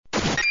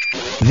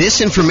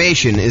This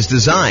information is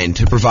designed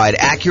to provide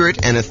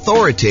accurate and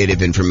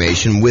authoritative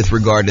information with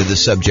regard to the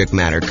subject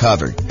matter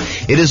covered.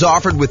 It is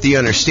offered with the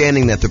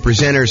understanding that the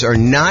presenters are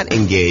not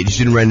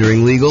engaged in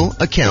rendering legal,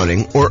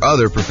 accounting, or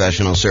other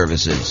professional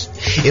services.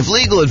 If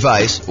legal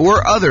advice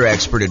or other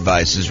expert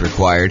advice is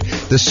required,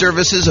 the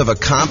services of a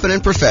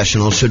competent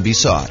professional should be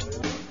sought.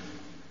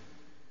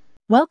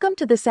 Welcome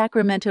to the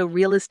Sacramento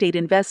Real Estate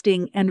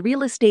Investing and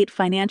Real Estate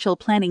Financial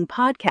Planning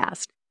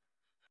Podcast.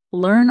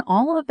 Learn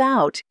all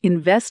about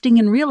investing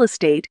in real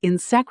estate in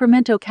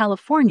Sacramento,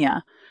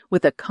 California,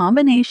 with a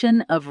combination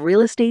of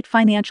real estate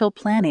financial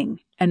planning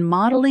and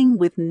modeling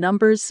with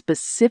numbers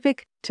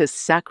specific to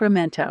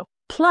Sacramento,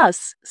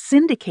 plus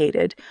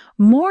syndicated,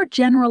 more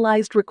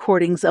generalized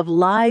recordings of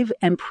live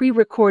and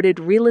pre-recorded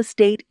real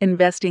estate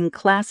investing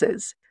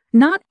classes,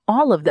 not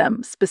all of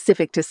them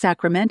specific to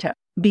Sacramento.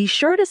 Be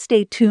sure to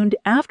stay tuned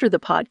after the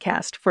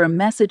podcast for a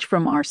message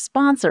from our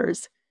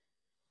sponsors.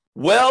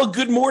 Well,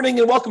 good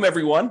morning and welcome,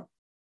 everyone.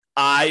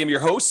 I am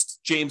your host,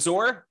 James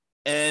Orr,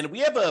 and we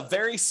have a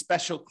very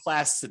special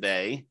class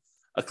today,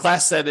 a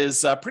class that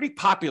is pretty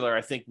popular,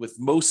 I think, with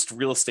most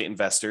real estate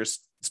investors,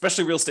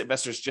 especially real estate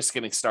investors just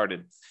getting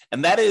started.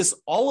 And that is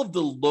all of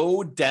the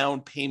low down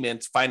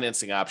payment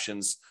financing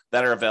options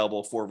that are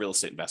available for real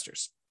estate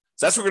investors.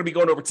 So that's what we're going to be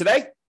going over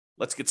today.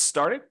 Let's get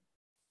started.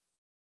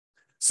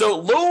 So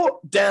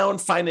low down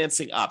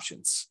financing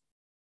options.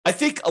 I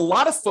think a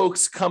lot of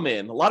folks come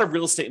in, a lot of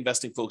real estate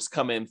investing folks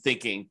come in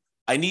thinking,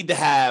 I need to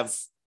have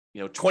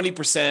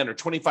 20% or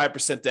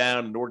 25%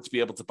 down in order to be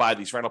able to buy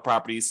these rental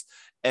properties.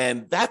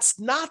 And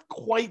that's not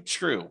quite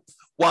true.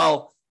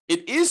 While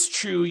it is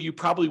true, you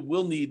probably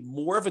will need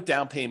more of a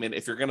down payment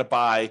if you're going to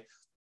buy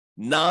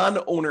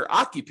non-owner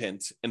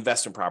occupant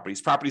investment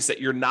properties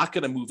that you're not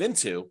going to move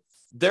into.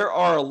 There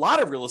are a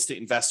lot of real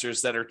estate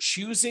investors that are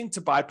choosing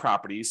to buy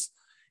properties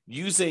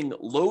using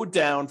low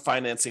down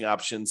financing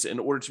options in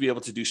order to be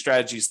able to do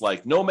strategies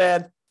like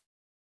nomad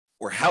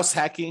or house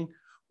hacking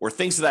or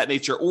things of that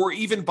nature, or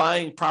even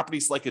buying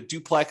properties like a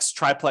duplex,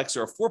 triplex,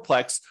 or a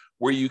fourplex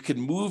where you can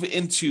move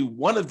into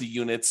one of the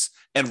units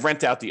and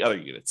rent out the other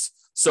units.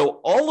 So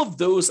all of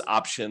those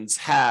options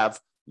have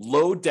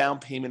low down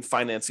payment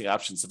financing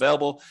options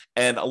available.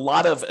 And a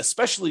lot of,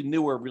 especially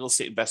newer real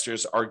estate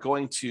investors, are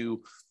going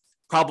to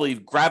probably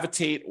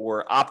gravitate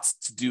or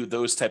opt to do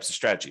those types of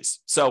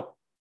strategies. So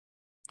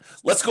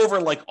let's go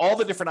over like all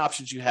the different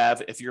options you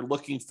have if you're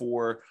looking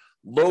for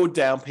low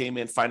down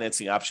payment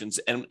financing options.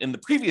 And in the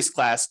previous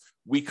class,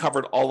 we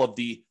covered all of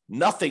the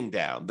nothing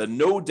down, the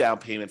no down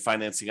payment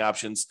financing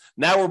options.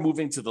 Now we're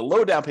moving to the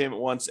low down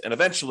payment ones. And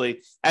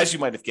eventually, as you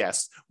might have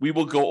guessed, we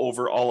will go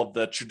over all of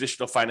the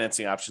traditional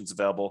financing options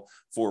available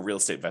for real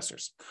estate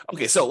investors.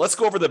 Okay, so let's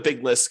go over the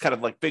big list, kind of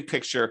like big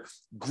picture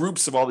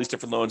groups of all these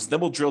different loans. And then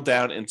we'll drill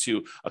down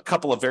into a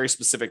couple of very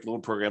specific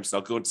loan programs. And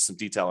I'll go into some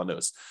detail on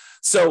those.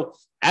 So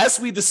as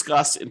we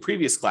discussed in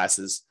previous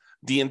classes,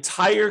 the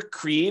entire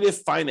creative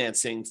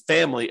financing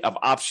family of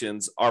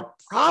options are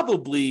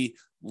probably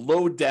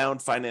low down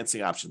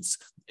financing options.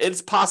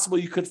 It's possible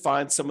you could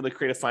find some of the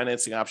creative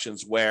financing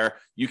options where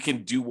you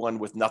can do one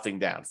with nothing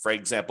down. For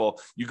example,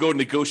 you go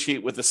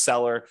negotiate with a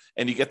seller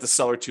and you get the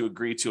seller to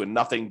agree to a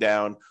nothing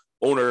down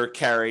owner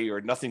carry or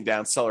nothing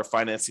down seller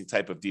financing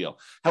type of deal.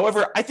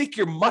 However, I think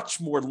you're much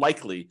more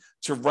likely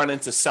to run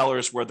into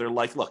sellers where they're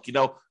like, look,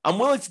 I'm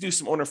willing to do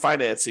some owner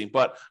financing,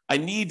 but I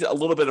need a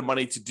little bit of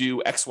money to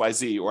do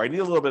XYZ, or I need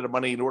a little bit of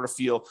money in order to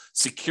feel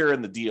secure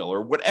in the deal,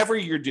 or whatever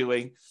you're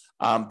doing.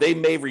 They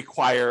may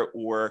require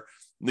or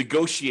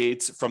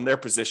negotiate from their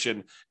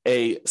position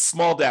a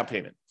small down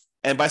payment.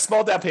 And by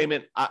small down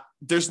payment,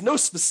 there's no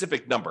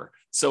specific number.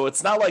 So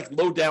it's not like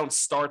low down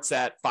starts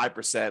at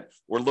 5%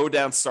 or low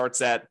down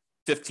starts at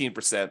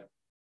 15%.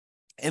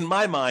 In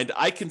my mind,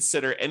 I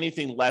consider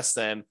anything less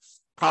than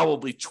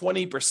probably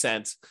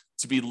 20%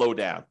 to be low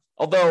down.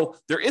 Although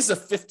there is a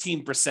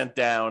 15%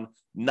 down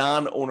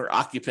non-owner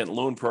occupant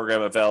loan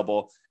program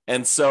available.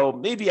 And so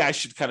maybe I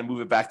should kind of move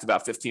it back to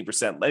about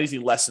 15%.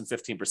 Anything less than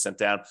 15%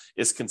 down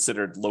is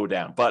considered low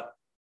down, but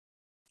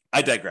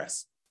I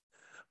digress.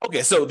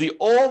 Okay, so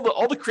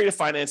all the creative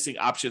financing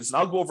options, and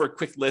I'll go over a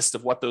quick list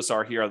of what those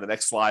are here on the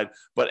next slide,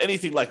 but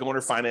anything like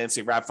owner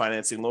financing, wrap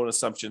financing, loan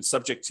assumption,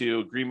 subject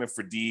to agreement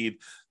for deed,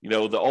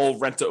 the all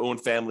rent to own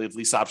family of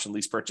lease option,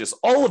 lease purchase,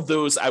 all of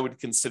those I would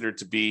consider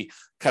to be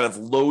kind of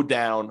low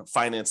down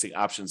financing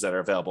options that are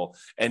available.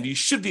 And you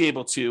should be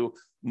able to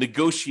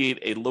negotiate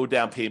a low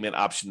down payment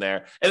option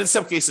there. And in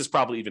some cases,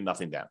 probably even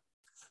nothing down.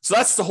 So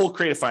that's the whole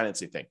creative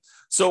financing thing.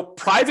 So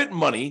private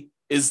money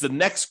is the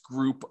next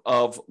group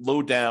of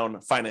low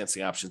down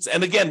financing options.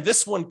 And again,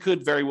 this one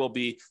could very well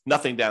be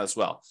nothing down as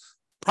well.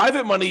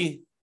 Private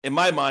money, in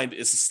my mind,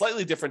 is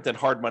slightly different than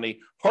hard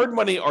money. Hard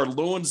money are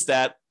loans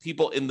that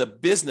people in the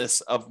business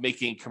of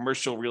making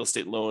commercial real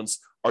estate loans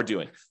are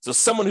doing. So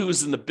someone who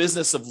is in the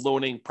business of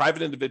loaning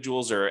private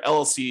individuals or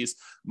LLCs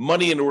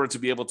money in order to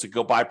be able to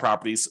go buy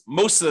properties.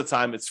 Most of the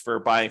time it's for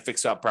buying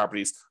fixed out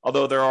properties,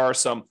 although there are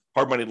some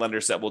hard money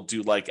lenders that will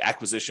do like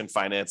acquisition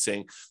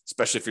financing,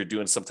 especially if you're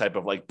doing some type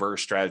of like BRRRR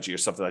strategy or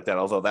something like that,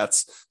 although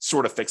that's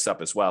sort of fixed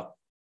up as well.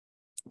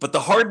 But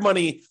the hard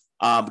money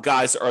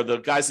guys are the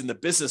guys in the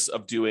business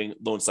of doing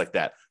loans like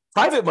that.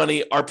 Private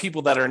money are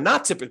people that are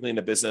not typically in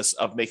the business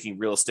of making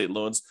real estate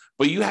loans,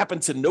 but you happen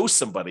to know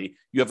somebody,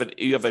 you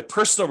have a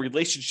personal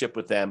relationship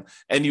with them,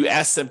 and you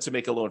ask them to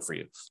make a loan for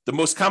you. The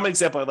most common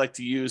example I like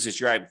to use is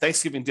you're at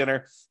Thanksgiving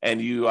dinner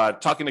and you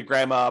talking to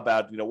grandma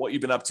about what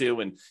you've been up to,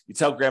 and you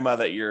tell grandma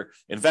that you're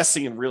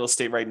investing in real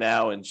estate right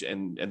now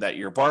and that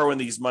you're borrowing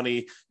this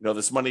money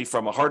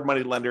from a hard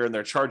money lender, and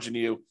they're charging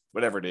you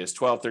whatever it is,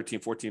 12, 13,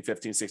 14,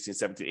 15, 16,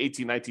 17,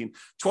 18, 19,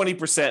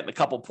 20% and a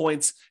couple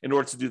points in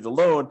order to do the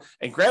loan.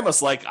 And grandma's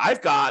like,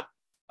 I've got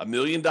 $1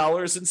 million in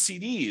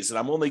CDs and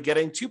I'm only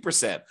getting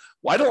 2%.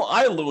 Why don't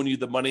I loan you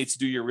the money to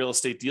do your real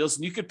estate deals?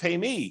 And you could pay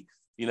me,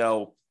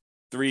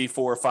 3,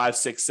 4, 5,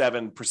 6,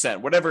 7%,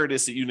 whatever it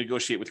is that you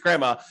negotiate with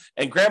grandma.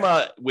 And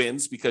grandma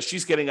wins because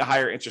she's getting a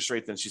higher interest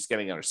rate than she's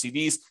getting on her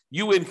CDs.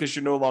 You win because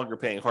you're no longer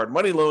paying hard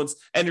money loans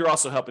and you're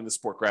also helping to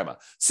support grandma.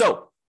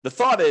 So the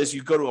thought is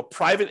you go to a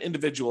private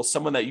individual,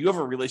 someone that you have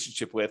a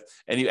relationship with,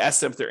 and you ask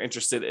them if they're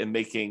interested in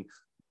making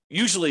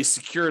usually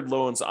secured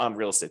loans on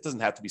real estate. It doesn't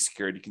have to be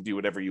secured. You can do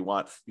whatever you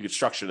want. You can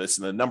structure this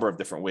in a number of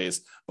different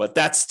ways, but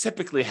that's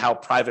typically how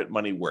private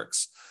money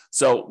works.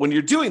 So when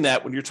you're doing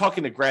that, when you're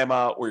talking to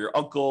grandma or your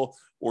uncle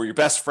or your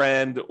best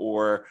friend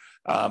or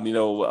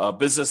a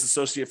business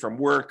associate from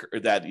work, or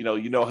that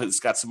has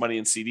got some money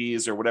in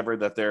CDs or whatever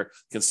that they're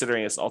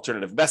considering as an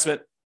alternative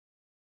investment,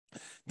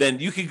 then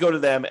you can go to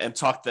them and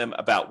talk to them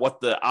about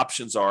what the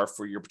options are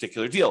for your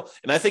particular deal.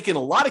 And I think in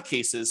a lot of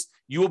cases,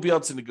 you will be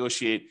able to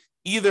negotiate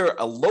either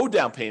a low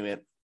down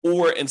payment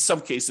or in some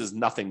cases,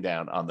 nothing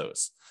down on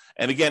those.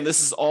 And again,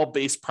 this is all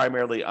based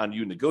primarily on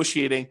you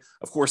negotiating.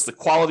 Of course, the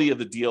quality of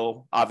the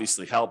deal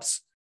obviously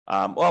helps.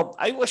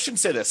 I shouldn't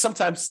say that.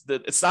 Sometimes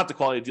it's not the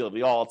quality of the deal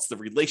at all. It's the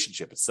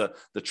relationship. It's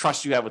the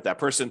trust you have with that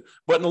person.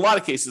 But in a lot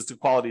of cases, the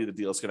quality of the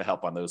deal is going to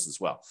help on those as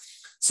well.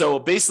 So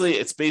basically,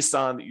 it's based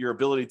on your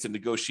ability to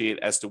negotiate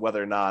as to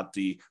whether or not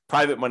the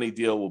private money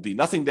deal will be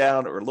nothing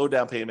down or low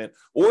down payment,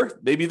 or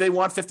maybe they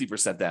want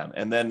 50% down.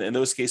 And then in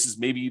those cases,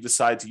 maybe you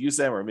decide to use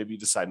them or maybe you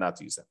decide not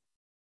to use them.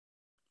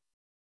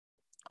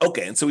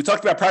 Okay, and so we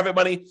talked about private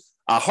money.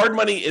 Hard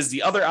money is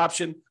the other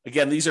option.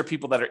 Again, these are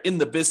people that are in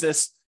the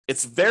business.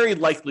 It's very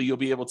likely you'll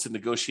be able to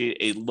negotiate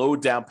a low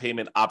down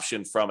payment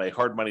option from a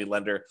hard money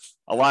lender.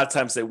 A lot of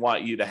times they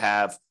want you to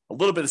have a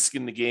little bit of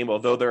skin in the game,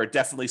 although there are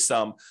definitely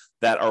some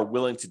that are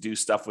willing to do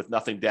stuff with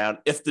nothing down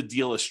if the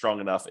deal is strong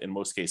enough in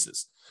most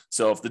cases.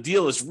 So if the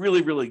deal is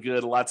really, really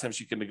good, a lot of times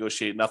you can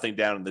negotiate nothing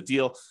down in the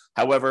deal.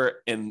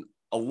 However, in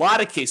a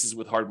lot of cases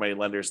with hard money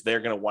lenders, they're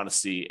going to want to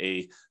see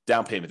a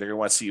down payment. They're going to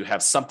want to see you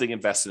have something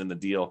invested in the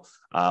deal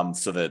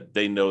so that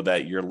they know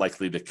that you're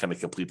likely to kind of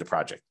complete the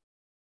project.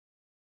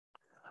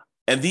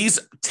 And these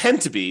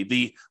tend to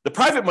be the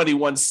private money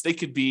ones. They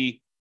could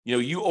be,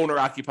 you owner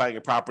occupying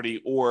a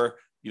property, or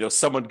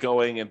someone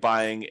going and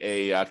buying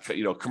a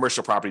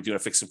commercial property, doing a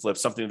fix and flip,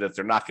 something that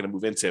they're not going to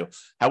move into.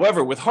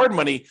 However, with hard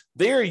money,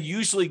 they are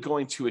usually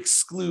going to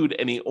exclude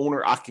any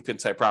owner occupant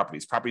type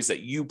properties that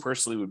you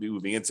personally would be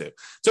moving into.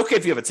 It's okay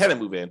if you have a tenant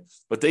move in,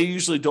 but they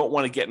usually don't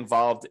want to get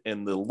involved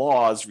in the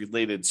laws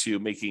related to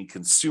making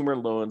consumer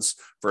loans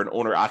for an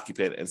owner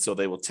occupant. And so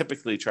they will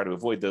typically try to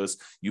avoid those.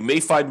 You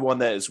may find one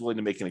that is willing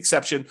to make an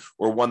exception,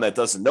 or one that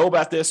doesn't know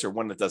about this, or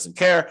one that doesn't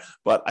care.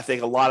 But I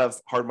think a lot of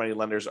hard money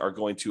lenders are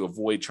going to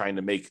avoid trying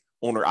to make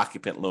owner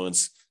occupant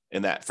loans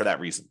for that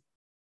reason.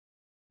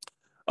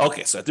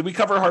 Okay, so did we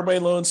cover hard money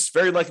loans?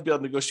 Very likely to be able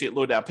to negotiate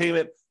low down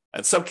payment.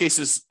 In some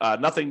cases,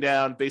 nothing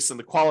down based on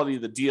the quality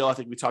of the deal. I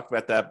think we talked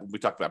about that when we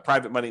talked about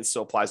private money. It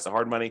still applies to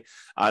hard money,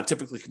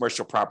 typically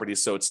commercial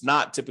properties. So it's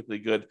not typically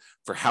good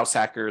for house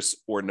hackers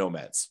or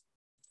nomads.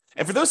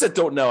 And for those that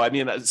don't know,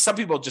 some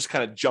people just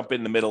kind of jump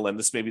in the middle, and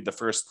this may be the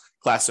first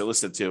class they're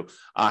listening to.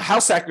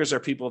 House hackers are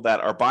people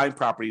that are buying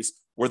properties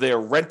where they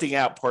are renting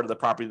out part of the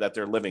property that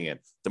they're living in.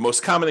 The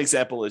most common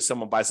example is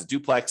someone buys a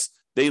duplex,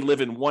 they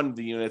live in one of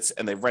the units,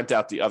 and they rent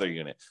out the other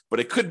unit. But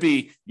it could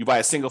be you buy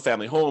a single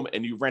family home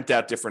and you rent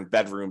out different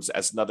bedrooms,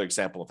 as another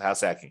example of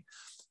house hacking.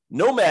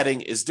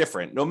 Nomading is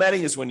different.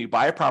 Nomading is when you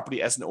buy a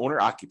property as an owner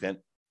occupant.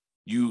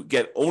 You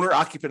get owner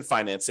occupant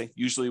financing,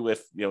 usually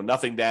with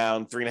nothing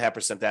down,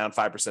 3.5% down,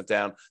 5%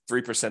 down,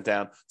 3%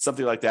 down,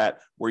 something like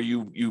that, where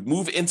you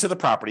move into the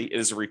property. It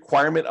is a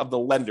requirement of the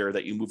lender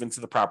that you move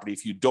into the property.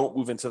 If you don't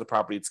move into the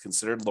property, it's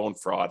considered loan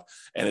fraud,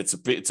 and it's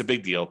a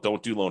big deal.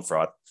 Don't do loan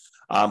fraud.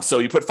 So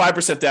you put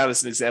 5% down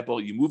as an example.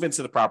 You move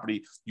into the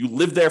property. You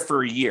live there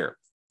for a year.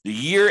 The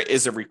year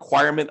is a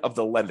requirement of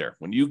the lender.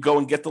 When you go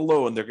and get the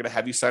loan, they're going to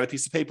have you sign a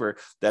piece of paper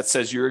that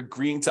says you're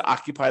agreeing to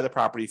occupy the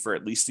property for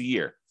at least a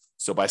year.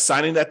 So by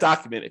signing that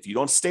document, if you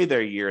don't stay there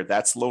a year,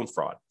 that's loan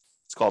fraud.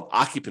 It's called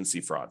occupancy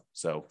fraud.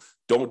 So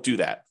don't do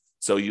that.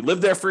 So you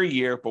live there for a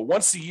year, but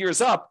once the year is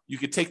up, you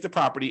can take the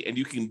property and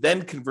you can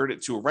then convert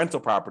it to a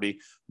rental property,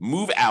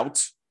 move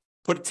out,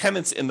 put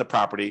tenants in the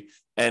property,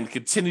 and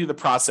continue the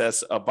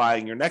process of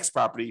buying your next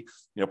property,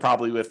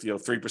 probably with 3%,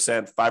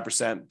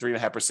 5%,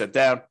 3.5%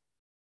 down.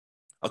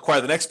 Acquire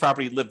the next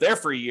property, live there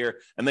for a year,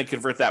 and then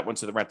convert that one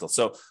to the rental.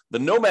 So the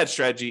nomad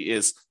strategy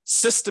is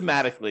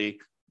systematically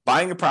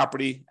buying a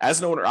property as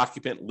an owner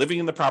occupant, living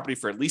in the property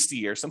for at least a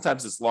year.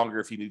 Sometimes it's longer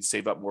if you need to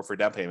save up more for a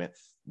down payment.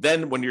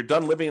 Then when you're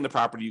done living in the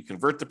property, you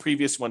convert the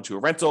previous one to a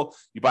rental,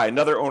 you buy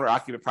another owner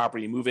occupant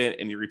property, you move in,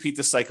 and you repeat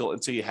the cycle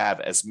until you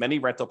have as many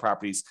rental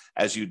properties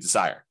as you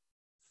desire.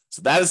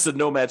 So that is the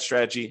nomad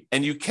strategy.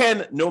 And you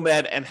can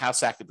nomad and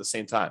house hack at the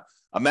same time.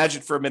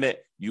 Imagine for a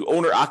minute, you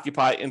owner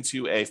occupy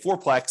into a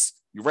fourplex,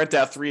 you rent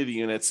out 3 of the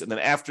units, and then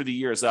after the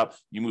year is up,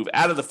 you move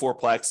out of the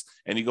fourplex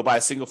and you go buy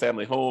a single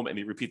family home and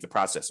you repeat the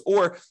process.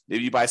 Or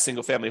maybe you buy a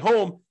single family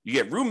home, you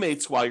get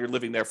roommates while you're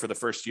living there for the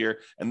first year.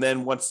 And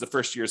then once the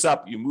first year is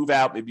up, you move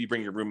out, maybe you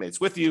bring your roommates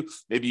with you,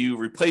 maybe you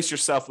replace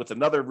yourself with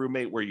another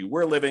roommate where you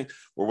were living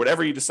or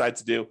whatever you decide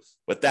to do.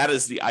 But that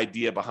is the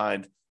idea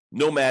behind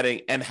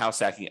nomading and house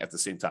hacking at the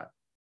same time.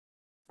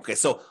 Okay,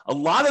 so a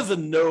lot of the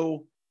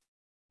no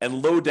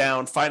and low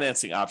down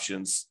financing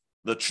options,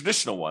 the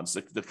traditional ones,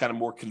 the kind of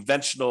more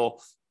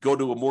conventional, go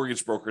to a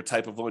mortgage broker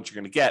type of loans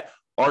you're going to get,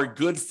 are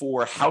good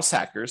for house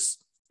hackers.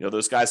 You know,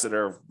 those guys that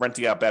are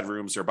renting out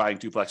bedrooms or buying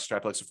duplexes,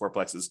 triplexes, or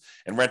fourplexes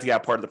and renting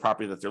out part of the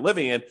property that they're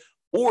living in,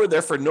 or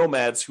they're for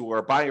nomads who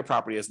are buying a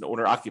property as an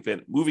owner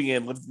occupant, moving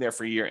in, living there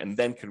for a year, and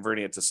then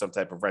converting it to some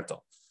type of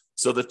rental.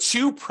 So the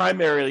two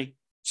primary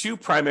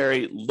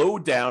low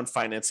down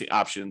financing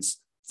options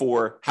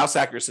for house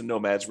hackers and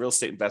nomads, real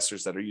estate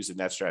investors that are using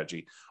that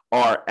strategy,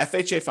 are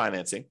FHA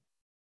financing.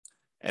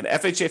 And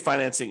FHA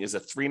financing is a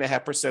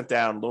 3.5%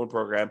 down loan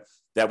program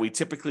that we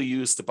typically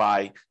use to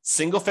buy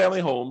single family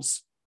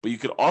homes, but you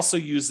could also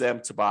use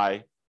them to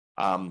buy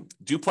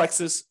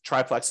duplexes,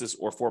 triplexes,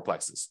 or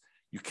fourplexes.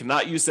 You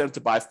cannot use them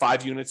to buy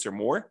 5 units or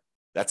more.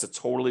 That's a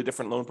totally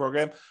different loan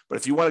program. But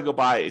if you want to go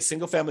buy a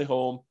single family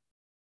home,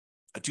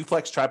 a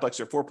duplex, triplex,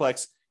 or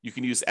fourplex, you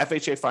can use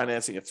FHA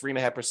financing, a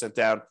 3.5%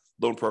 down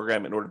loan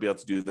program, in order to be able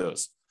to do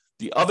those.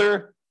 The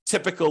other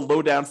typical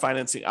low down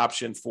financing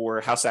option for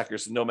house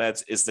hackers and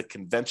nomads is the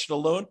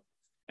conventional loan,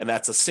 and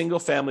that's a single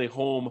family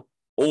home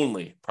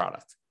only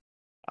product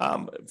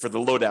for the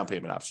low down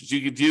payment options. You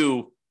could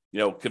do,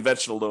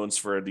 conventional loans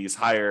for these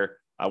higher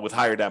with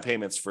higher down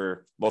payments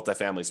for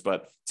multifamilies,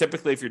 but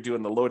typically if you're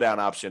doing the low down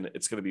option,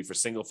 it's going to be for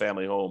single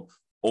family home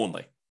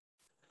only.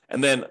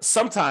 And then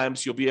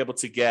sometimes you'll be able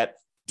to get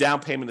down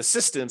payment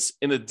assistance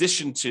in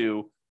addition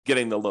to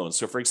getting the loan.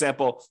 So for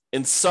example,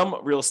 in some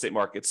real estate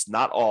markets,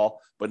 not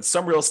all, but in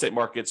some real estate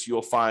markets,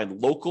 you'll find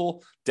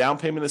local down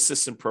payment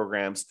assistance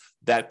programs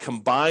that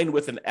combine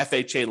with an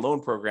FHA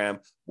loan program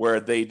where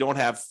they don't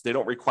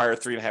require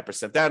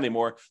 3.5% down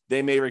anymore.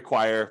 They may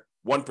require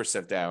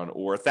 1% down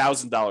or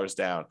 $1,000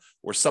 down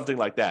or something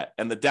like that.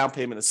 And the down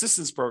payment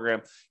assistance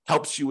program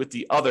helps you with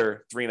the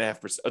other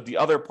 3.5%, the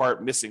other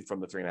part missing from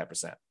the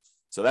 3.5%.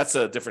 So that's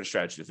a different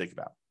strategy to think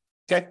about.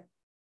 Okay.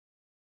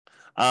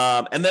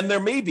 And then there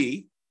may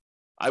be,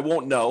 I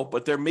won't know,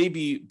 but there may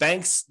be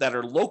banks that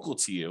are local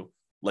to you,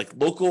 like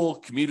local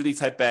community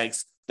type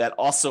banks that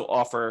also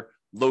offer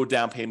low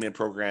down payment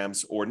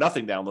programs or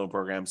nothing down loan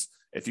programs,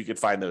 if you could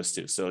find those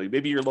too. So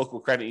maybe your local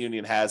credit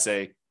union has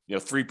a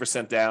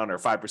 3% down or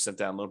 5%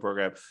 down loan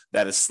program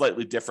that is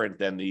slightly different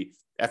than the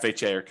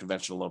FHA or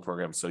conventional loan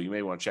program. So you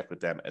may want to check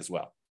with them as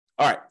well.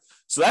 All right.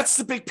 So that's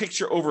the big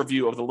picture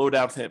overview of the low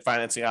down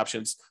financing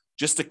options.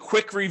 Just a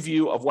quick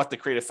review of what the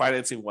creative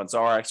financing ones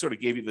are. I sort of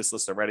gave you this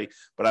list already,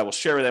 but I will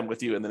share them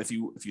with you. And then if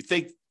you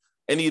think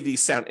any of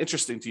these sound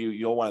interesting to you,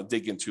 you'll want to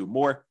dig into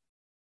more.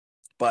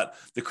 But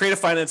the creative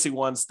financing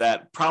ones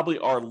that probably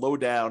are low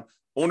down: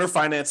 owner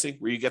financing,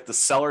 where you get the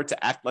seller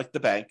to act like the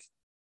bank.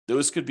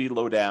 Those could be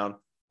low down.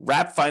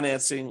 Wrap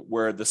financing,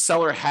 where the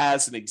seller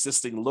has an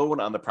existing loan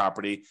on the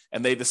property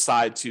and they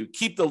decide to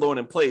keep the loan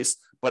in place,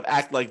 but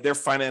act like they're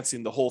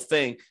financing the whole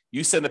thing.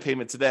 You send a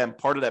payment to them.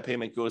 Part of that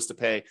payment goes to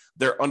pay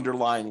their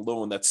underlying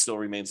loan that still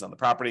remains on the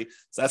property.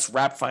 So that's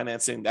wrap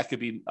financing. That could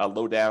be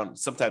low down,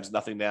 sometimes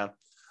nothing down.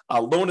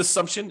 Loan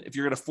assumption, if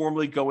you're going to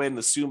formally go in and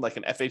assume like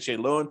an FHA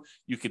loan,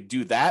 you could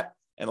do that.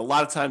 And a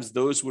lot of times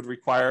those would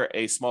require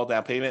a small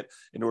down payment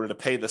in order to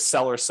pay the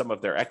seller some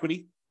of their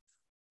equity.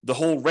 The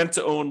whole rent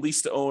to own,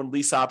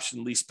 lease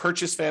option, lease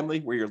purchase family,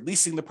 where you're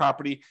leasing the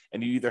property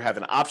and you either have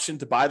an option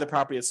to buy the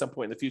property at some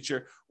point in the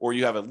future, or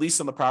you have a lease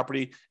on the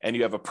property and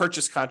you have a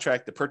purchase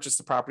contract to purchase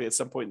the property at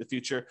some point in the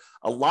future.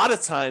 A lot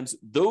of times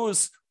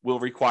those will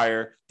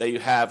require that you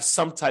have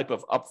some type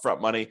of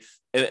upfront money.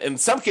 In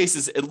some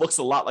cases, it looks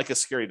a lot like a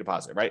security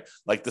deposit, right?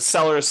 Like the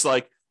seller is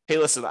like, hey,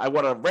 listen, I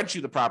want to rent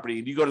you the property.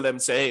 And you go to them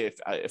and say,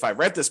 hey, if I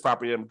rent this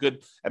property, I'm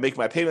good at making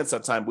my payments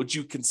on time. Would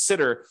you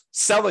consider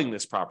selling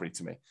this property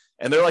to me?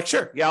 And they're like,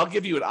 sure, yeah, I'll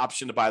give you an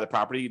option to buy the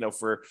property,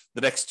 for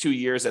the next 2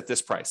 years at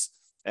this price.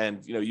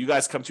 And, you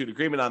guys come to an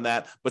agreement on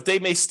that, but they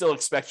may still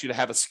expect you to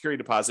have a security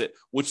deposit,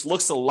 which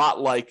looks a lot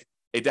like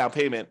a down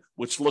payment,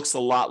 which looks a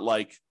lot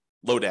like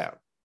low down.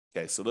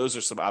 Okay. So those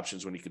are some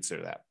options when you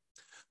consider that.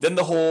 Then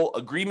the whole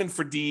agreement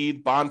for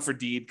deed, bond for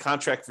deed,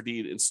 contract for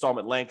deed,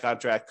 installment land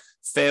contract,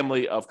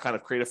 family of kind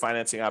of creative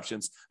financing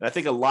options. And I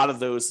think a lot of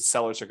those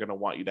sellers are going to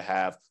want you to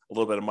have a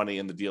little bit of money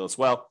in the deal as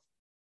well.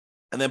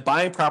 And then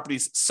buying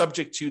properties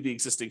subject to the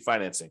existing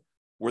financing,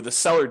 where the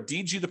seller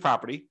deeds you the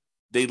property,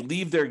 they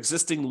leave their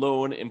existing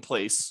loan in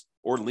place,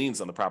 or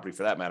liens on the property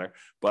for that matter,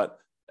 but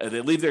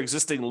they leave their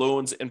existing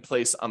loans in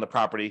place on the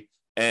property,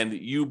 and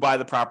you buy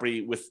the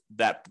property with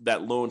that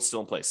loan still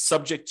in place,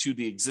 subject to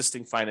the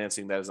existing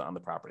financing that is on the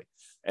property.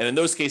 And in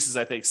those cases,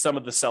 I think some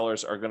of the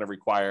sellers are going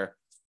to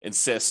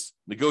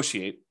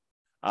negotiate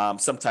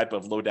some type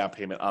of low down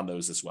payment on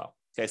those as well.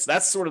 Okay, so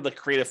that's sort of the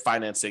creative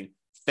financing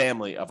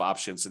family of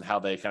options and how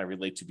they kind of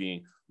relate to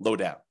being low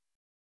down.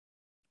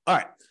 All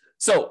right,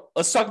 so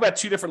let's talk about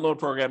two different loan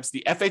programs,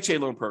 the FHA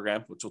loan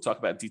program, which we'll talk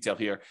about in detail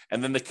here,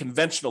 and then the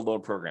conventional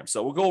loan program.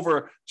 So we'll go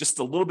over just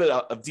a little bit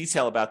of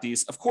detail about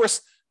these. Of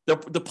course, the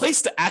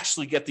place to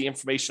actually get the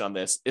information on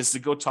this is to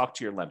go talk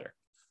to your lender.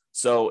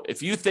 So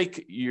if you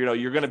think you're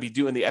going to be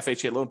doing the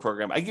FHA loan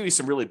program, I give you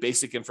some really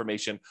basic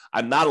information.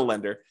 I'm not a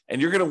lender, and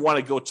you're going to want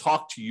to go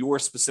talk to your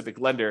specific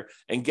lender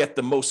and get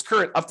the most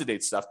current,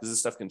 up-to-date stuff, because this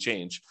stuff can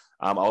change.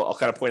 I'll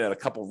kind of point out a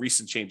couple of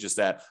recent changes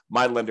that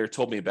my lender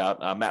told me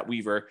about. Matt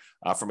Weaver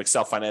from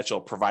Excel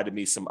Financial provided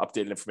me some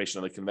updated information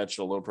on the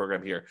conventional loan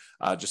program here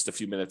just a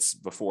few minutes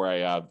before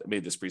I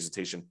made this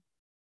presentation.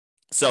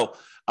 So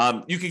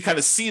you can kind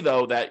of see,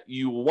 though, that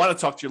you want to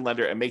talk to your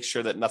lender and make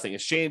sure that nothing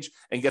has changed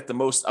and get the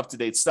most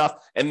up-to-date stuff.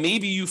 And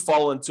maybe you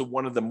fall into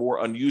one of the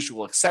more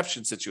unusual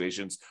exception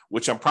situations,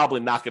 which I'm probably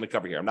not going to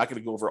cover here. I'm not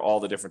going to go over all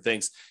the different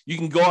things. You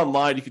can go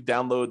online, you can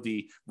download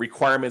the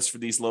requirements for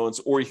these loans,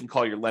 or you can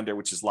call your lender,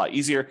 which is a lot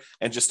easier,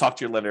 and just talk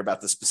to your lender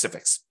about the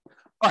specifics.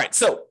 All right,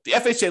 so the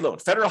FHA loan,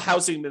 Federal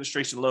Housing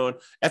Administration loan,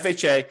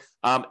 FHA,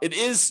 it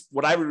is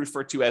what I would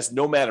refer to as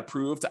Nomad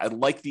approved. I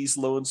like these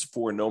loans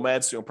for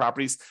nomads who own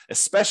properties,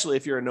 especially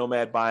if you're a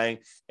nomad buying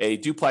a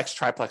duplex,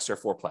 triplex, or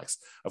fourplex.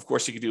 Of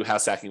course, you can do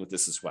house hacking with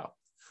this as well.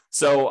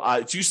 So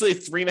it's usually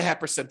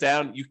 3.5%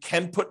 down. You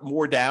can put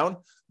more down.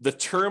 The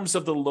terms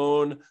of the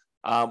loan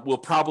will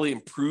probably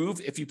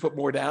improve if you put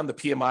more down. The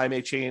PMI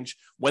may change.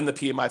 When the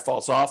PMI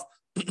falls off,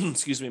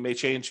 may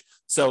change.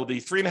 So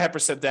the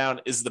 3.5% down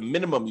is the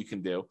minimum you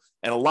can do.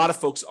 And a lot of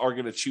folks are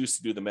going to choose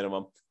to do the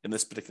minimum in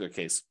this particular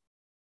case.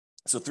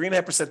 So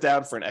 3.5%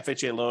 down for an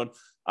FHA loan.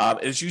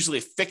 It is usually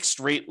a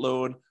fixed rate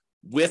loan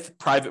with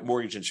private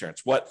mortgage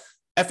insurance, what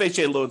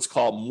FHA loans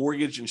call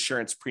mortgage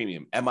insurance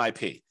premium,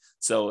 MIP.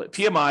 So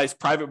PMI is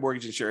private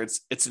mortgage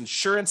insurance. It's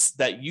insurance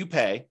that you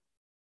pay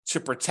to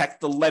protect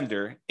the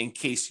lender in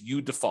case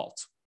you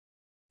default.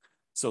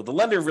 So the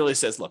lender really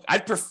says, look,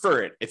 I'd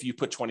prefer it if you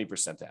put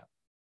 20% down.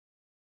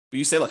 But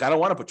you say, look, I don't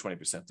want to put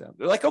 20% down.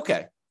 They're like,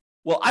 okay,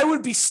 well, I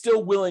would be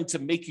still willing to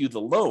make you the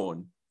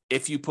loan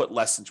if you put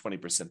less than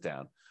 20%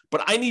 down,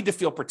 but I need to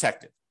feel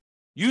protected.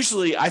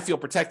 Usually I feel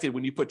protected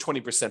when you put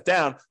 20%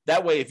 down.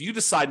 That way, if you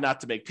decide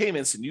not to make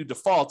payments and you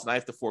default and I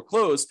have to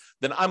foreclose,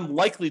 then I'm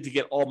likely to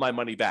get all my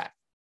money back.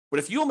 But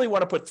if you only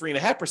want to put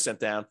 3.5%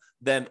 down,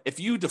 then if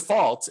you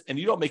default and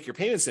you don't make your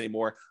payments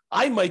anymore,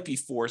 I might be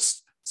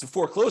forced to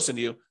foreclose on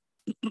you,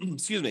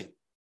 excuse me,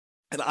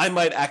 and I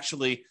might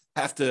actually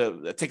have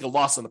to take a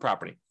loss on the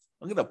property.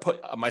 I'm going to put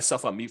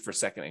myself on mute for a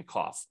second and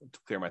cough to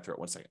clear my throat.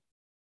 1 second.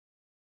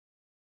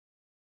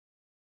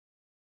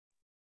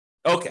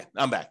 Okay,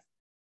 I'm back.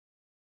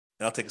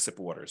 And I'll take a sip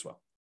of water as well.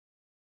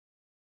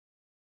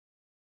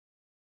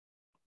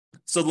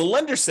 So the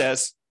lender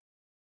says,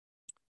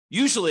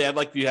 usually I'd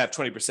like you to have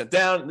 20%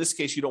 down. In this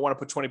case, you don't want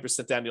to put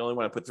 20% down. You only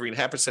want to put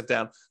 3.5%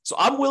 down. So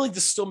I'm willing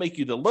to still make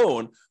you the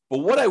loan. But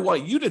what I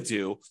want you to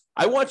do,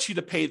 I want you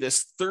to pay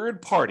this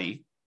third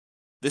party,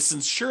 this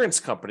insurance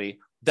company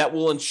that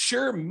will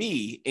insure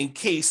me in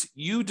case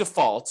you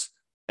default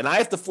and I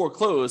have to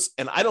foreclose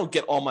and I don't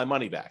get all my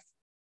money back.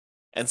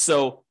 And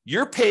so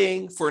you're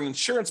paying for an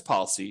insurance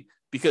policy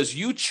because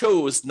you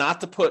chose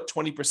not to put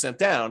 20%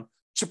 down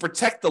to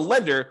protect the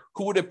lender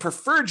who would have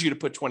preferred you to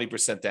put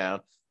 20%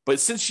 down.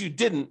 But since you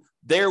didn't,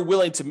 they're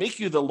willing to make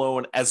you the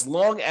loan as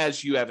long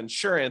as you have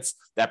insurance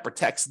that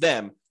protects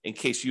them in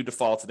case you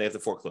default and they have to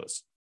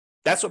foreclose.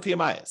 That's what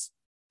PMI is.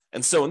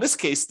 And so in this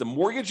case, the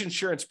mortgage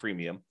insurance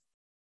premium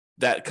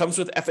that comes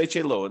with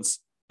FHA loans,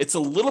 it's a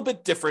little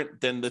bit different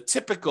than the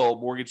typical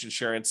mortgage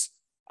insurance,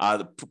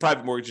 the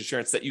private mortgage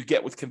insurance that you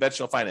get with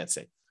conventional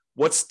financing.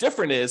 What's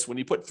different is when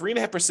you put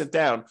 3.5%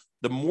 down,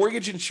 the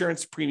mortgage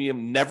insurance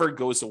premium never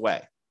goes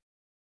away.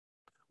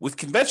 With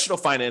conventional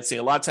financing,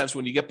 a lot of times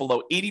when you get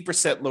below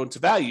 80% loan to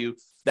value,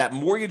 that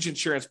mortgage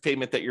insurance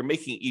payment that you're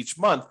making each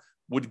month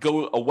would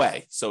go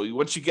away. So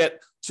once you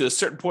get to a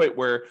certain point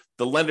where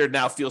the lender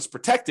now feels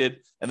protected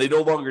and they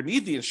no longer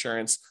need the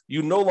insurance,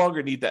 you no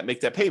longer need that,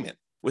 make that payment.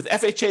 With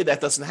FHA, that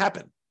doesn't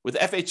happen. With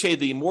FHA,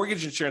 the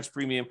mortgage insurance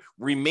premium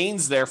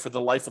remains there for the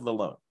life of the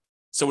loan.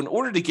 So in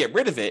order to get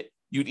rid of it,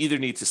 you'd either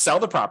need to sell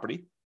the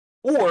property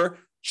or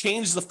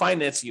change the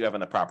financing you have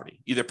on the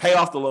property, either pay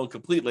off the loan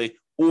completely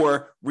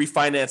or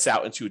refinance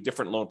out into a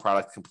different loan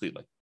product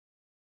completely.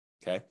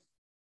 Okay.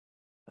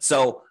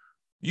 So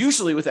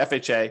usually with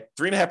FHA,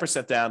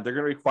 3.5% down, they're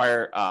going to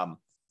require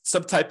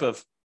some type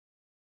of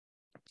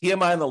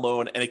PMI on the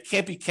loan, and it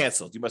can't be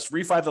canceled. You must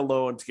refi the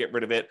loan to get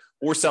rid of it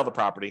or sell the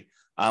property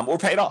or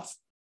pay it off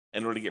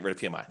in order to get rid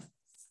of PMI.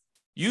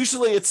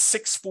 Usually it's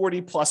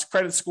 640 plus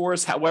credit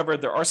scores. However,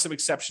 there are some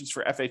exceptions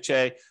for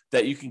FHA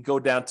that you can go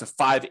down to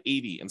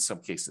 580 in some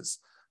cases.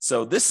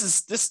 So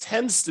this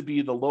tends to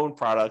be the loan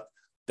product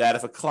that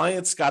if a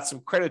client's got some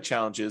credit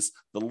challenges,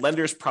 the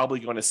lender's probably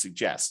going to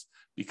suggest,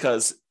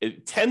 because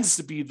it tends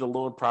to be the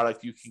loan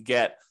product you can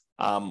get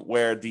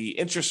where the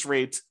interest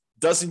rate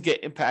doesn't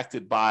get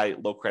impacted by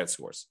low credit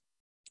scores.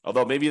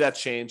 Although maybe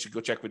that's changed, you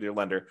go check with your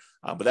lender,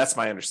 but that's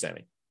my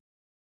understanding.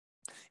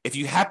 If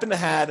you happen to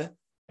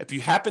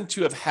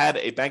have had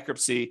a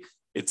bankruptcy,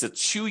 it's a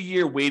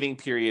 2-year waiting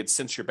period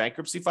since your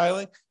bankruptcy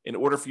filing in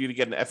order for you to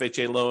get an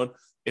FHA loan.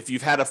 If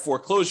you've had a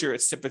foreclosure,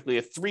 it's typically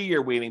a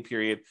 3-year waiting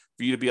period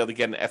for you to be able to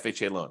get an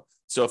FHA loan.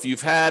 So if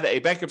you've had a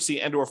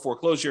bankruptcy and or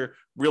foreclosure,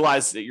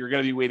 realize that you're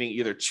going to be waiting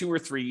either 2 or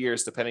 3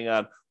 years, depending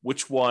on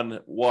which one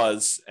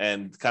was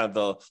and kind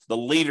of the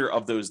later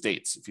of those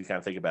dates, if you kind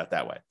of think about it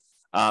that way.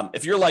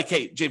 If you're like,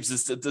 hey, James,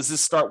 does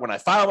this start when I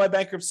file my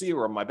bankruptcy,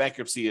 or my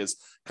bankruptcy is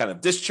kind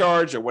of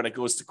discharged, or when it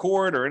goes to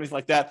court or anything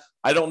like that?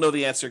 I don't know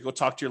the answer. Go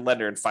talk to your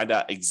lender and find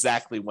out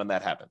exactly when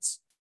that happens.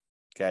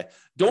 Okay.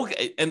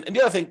 And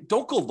the other thing,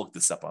 don't go look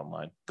this up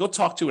online. Go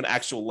talk to an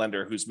actual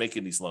lender who's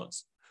making these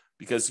loans,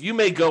 because you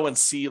may go and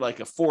see like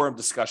a forum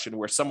discussion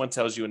where someone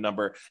tells you a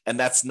number and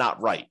that's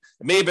not right.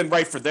 It may have been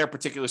right for their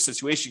particular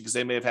situation because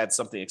they may have had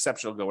something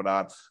exceptional going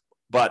on,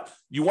 but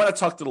you want to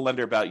talk to the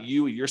lender about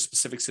you, your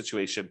specific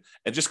situation,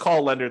 and just call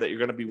a lender that you're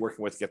going to be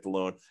working with to get the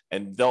loan,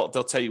 and they'll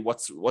tell you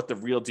what the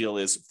real deal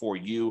is for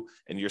you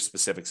and your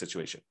specific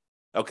situation.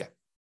 Okay.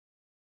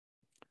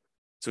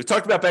 So we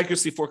talked about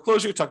bankruptcy,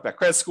 foreclosure, we talked about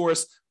credit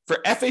scores. For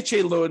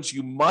FHA loans,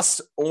 you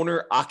must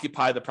owner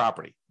occupy the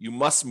property. You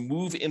must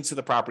move into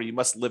the property. You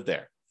must live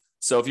there.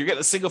 So if you're getting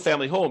a single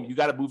family home, you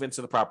got to move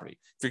into the property.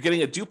 If you're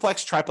getting a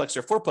duplex, triplex,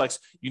 or fourplex,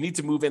 you need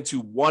to move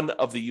into one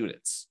of the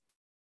units.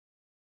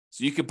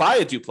 So you could buy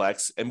a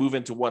duplex and move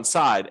into one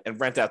side and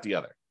rent out the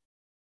other.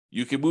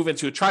 You can move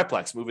into a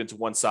triplex, move into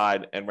one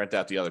side and rent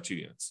out the other 2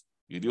 units.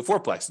 You can do a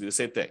fourplex, do the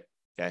same thing.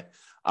 Okay.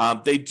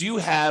 They do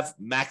have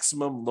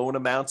maximum loan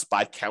amounts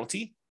by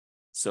county.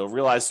 So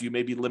realize you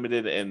may be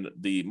limited in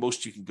the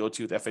most you can go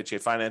to with FHA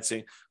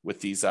financing with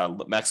these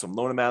maximum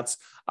loan amounts.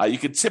 You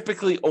can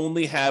typically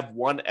only have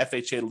one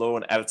FHA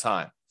loan at a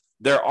time.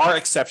 There are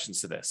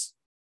exceptions to this.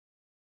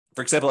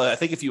 For example, I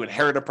think if you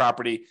inherit a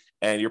property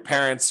and your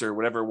parents or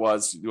whatever it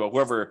was,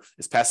 whoever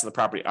is passing the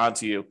property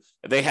onto you,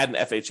 if they had an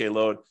FHA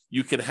loan,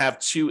 you can have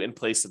 2 in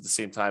place at the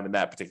same time in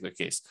that particular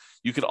case.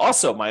 You could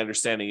also, my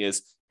understanding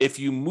is, if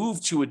you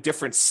move to a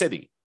different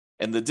city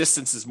and the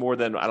distance is more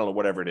than, I don't know,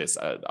 whatever it is,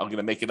 I'm going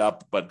to make it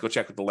up, but go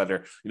check with the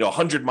lender,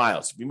 100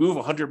 miles. If you move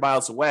 100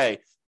 miles away,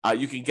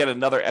 you can get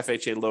another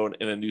FHA loan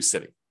in a new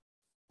city.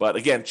 But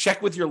again,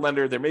 check with your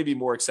lender. There may be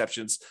more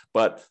exceptions,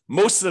 but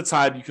most of the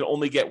time you can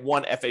only get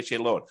one FHA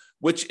loan,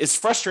 which is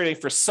frustrating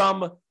for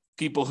some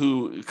people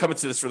who come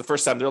into this for the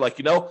first time. They're like,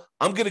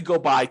 I'm going to go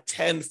buy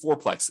 10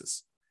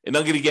 fourplexes and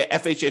I'm going to get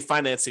FHA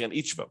financing on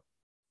each of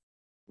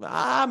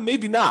them.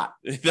 Maybe not.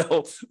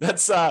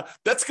 That's going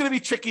to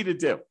be tricky to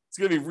do. It's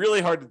going to be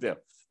really hard to do.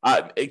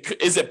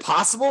 Is it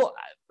possible?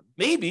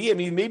 Maybe. I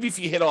mean, maybe if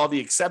you hit all the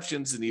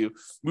exceptions and you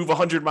move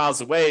 100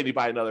 miles away and you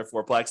buy another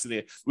fourplex, and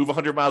you move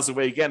 100 miles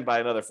away again, buy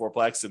another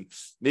fourplex, and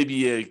maybe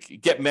you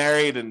get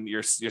married and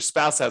your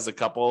spouse has a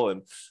couple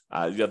and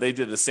they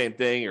did the same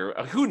thing, or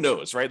who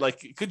knows, right?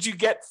 Like, could you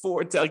get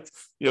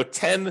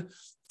 10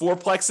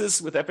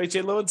 fourplexes with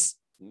FHA loans?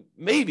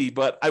 Maybe,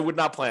 but I would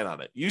not plan on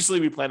it. Usually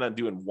we plan on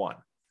doing one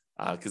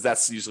because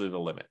that's usually the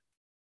limit.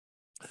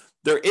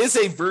 There is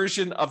a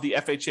version of the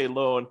FHA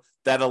loan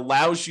that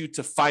allows you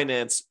to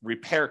finance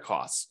repair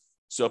costs.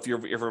 So if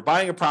you're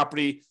buying a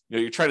property,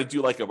 you're trying to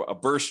do like a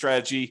BRRRR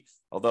strategy,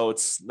 although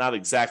it's not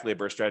exactly a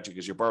BRRRR strategy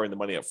because you're borrowing the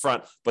money up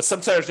front, but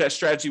sometimes that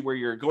strategy where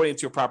you're going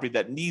into a property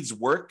that needs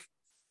work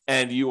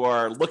and you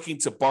are looking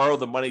to borrow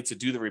the money to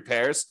do the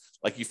repairs.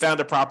 Like you found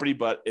a property,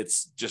 but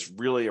it's just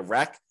really a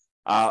wreck.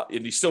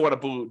 And you still want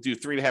to do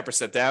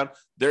 3.5% down.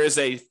 There is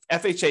a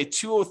FHA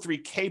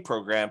 203K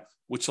program,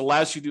 which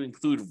allows you to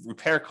include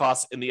repair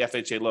costs in the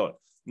FHA loan.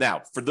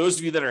 Now, for those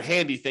of you that are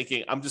handy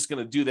thinking, I'm just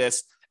going to do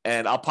this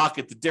and I'll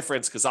pocket the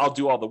difference because I'll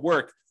do all the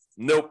work.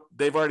 Nope,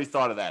 they've already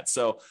thought of that.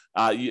 So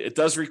it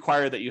does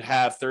require that you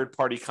have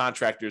third-party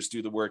contractors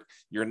do the work.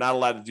 You're not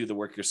allowed to do the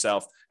work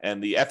yourself.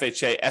 And the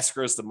FHA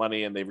escrows the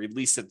money and they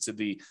release it to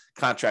the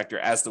contractor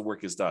as the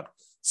work is done.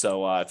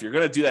 So if you're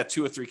going to do that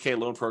 2 or 3K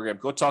loan program,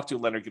 go talk to a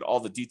lender, get all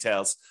the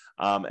details,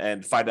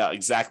 and find out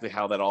exactly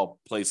how that all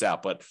plays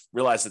out. But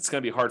realize it's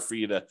going to be hard for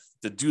you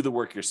to do the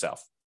work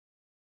yourself.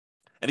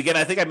 And again,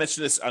 I think I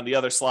mentioned this on the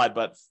other slide,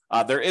 but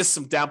there is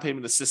some down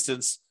payment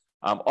assistance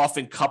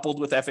often coupled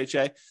with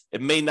FHA.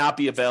 It may not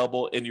be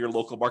available in your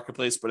local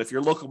marketplace, but if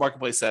your local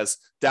marketplace has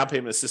down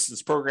payment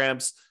assistance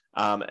programs,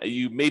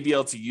 you may be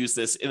able to use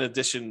this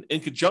in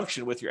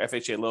conjunction with your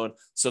FHA loan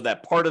so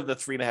that part of the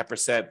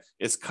 3.5%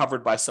 is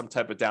covered by some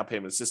type of down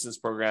payment assistance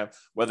program,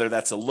 whether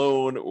that's a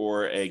loan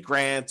or a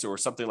grant or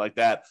something like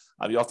that.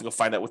 You have to go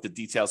find out what the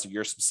details of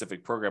your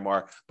specific program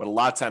are, but a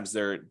lot of times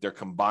they're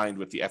combined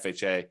with the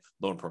FHA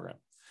loan program.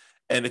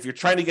 And if you're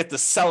trying to get the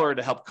seller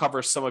to help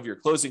cover some of your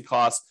closing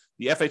costs,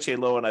 the FHA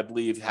loan, I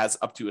believe, has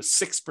up to a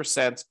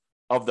 6%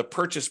 of the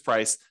purchase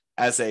price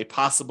as a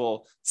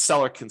possible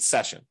seller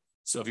concession.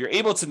 So if you're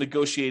able to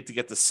negotiate to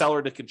get the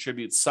seller to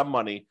contribute some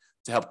money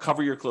to help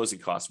cover your closing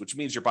costs, which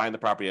means you're buying the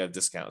property at a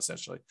discount,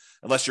 essentially,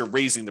 unless you're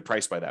raising the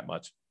price by that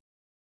much.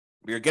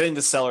 If you're getting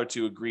the seller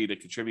to agree to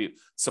contribute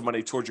some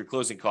money towards your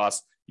closing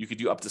costs, you could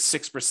do up to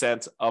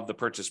 6% of the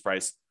purchase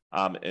price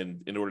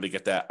in order to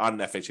get that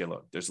on an FHA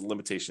loan. There's a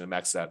limitation to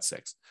max out at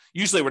 6.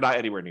 Usually we're not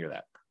anywhere near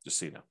that, just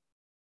so you know.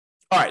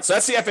 All right, so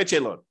that's the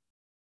FHA loan.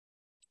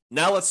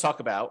 Now let's talk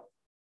about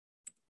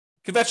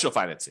conventional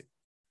financing.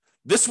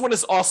 This one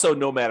is also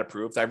Nomad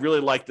approved. I really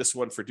like this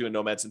one for doing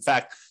Nomads. In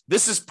fact,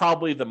 this is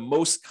probably the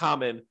most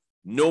common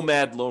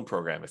Nomad loan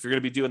program. If you're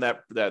going to be doing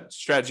that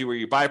strategy where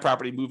you buy a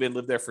property, move in,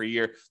 live there for a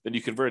year, then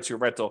you convert it to a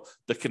rental,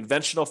 the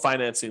conventional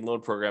financing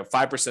loan program,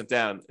 5%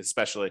 down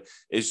especially,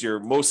 is your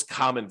most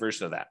common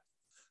version of that.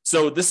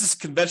 So this is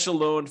conventional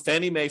loan,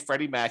 Fannie Mae,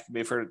 Freddie Mac, you may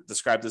have heard it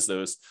described as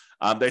those.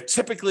 They're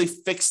typically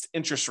fixed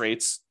interest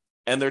rates,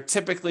 and they're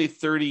typically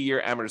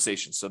 30-year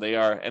amortization. So they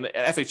are, and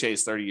FHA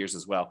is 30 years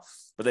as well,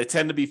 but they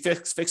tend to be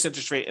fixed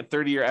interest rate and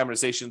 30-year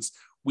amortizations.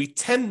 We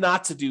tend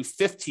not to do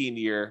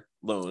 15-year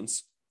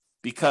loans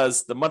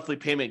because the monthly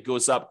payment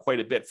goes up quite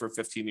a bit for a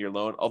 15-year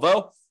loan.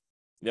 Although,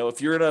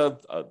 if you're in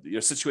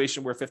a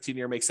situation where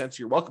 15-year makes sense,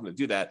 you're welcome to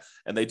do that.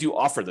 And they do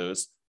offer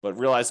those, but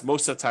realize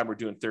most of the time we're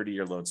doing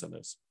 30-year loans on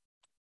those.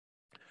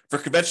 For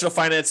conventional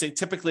financing,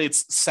 typically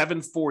it's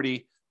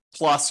 740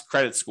 plus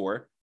credit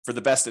score for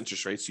the best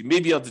interest rates. You may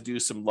be able to do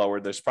some lower.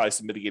 There's probably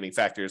some mitigating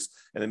factors,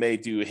 and they may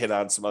do hit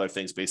on some other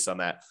things based on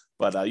that.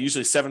 But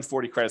usually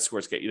 740 credit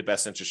scores get you the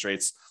best interest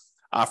rates.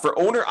 For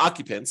owner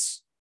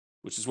occupants,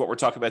 which is what we're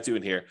talking about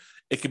doing here,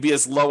 it could be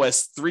as low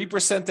as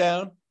 3%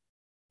 down,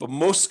 but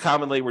most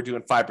commonly we're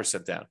doing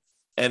 5% down.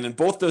 And in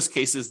both those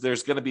cases,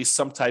 there's going to be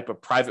some type of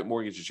private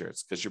mortgage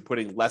insurance because you're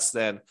putting less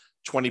than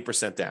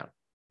 20% down.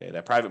 Okay,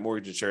 that private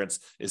mortgage insurance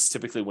is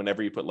typically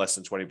whenever you put less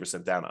than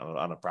 20% down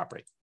on a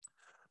property.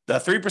 The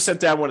 3%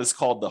 down one is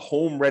called the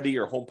Home Ready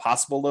or Home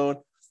Possible loan.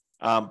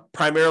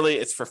 Primarily,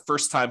 it's for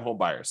first-time home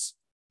buyers.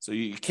 So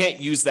you can't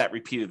use that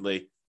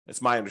repeatedly.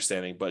 That's my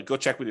understanding, but go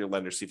check with your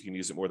lender, see if you can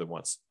use it more than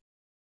once.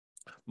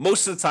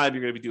 Most of the time,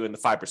 you're going to be doing the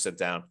 5%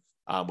 down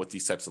with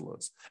these types of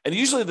loans. And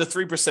usually the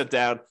 3%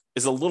 down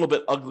is a little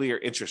bit uglier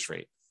interest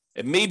rate.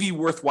 It may be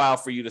worthwhile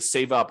for you to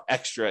save up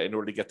extra in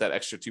order to get that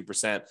extra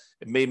 2%.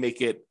 It may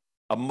make it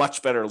a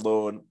much better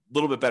loan, a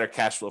little bit better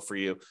cash flow for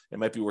you. It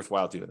might be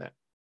worthwhile doing that.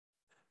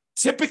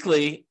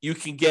 Typically, you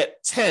can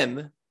get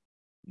 10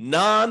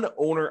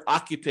 non-owner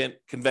occupant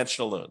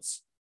conventional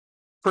loans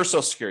per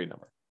Social Security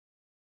number.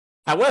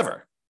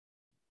 However,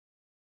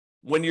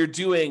 when you're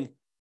doing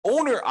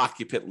owner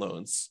occupant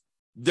loans,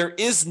 there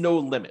is no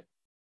limit.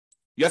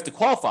 You have to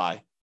qualify,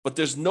 but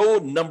there's no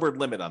numbered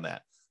limit on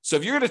that. So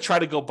if you're going to try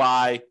to go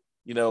buy,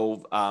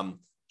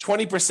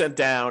 20%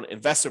 down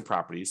investment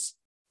properties,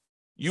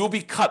 you will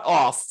be cut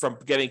off from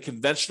getting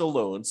conventional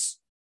loans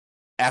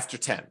after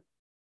 10.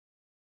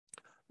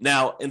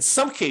 Now, in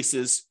some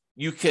cases,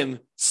 you can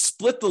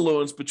split the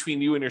loans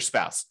between you and your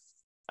spouse.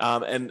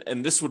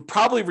 And this would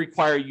probably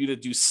require you to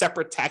do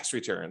separate tax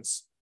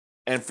returns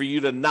and for you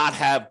to not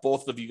have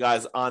both of you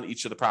guys on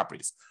each of the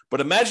properties.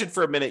 But imagine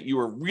for a minute you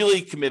were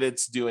really committed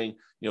to doing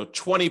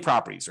 20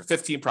 properties or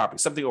 15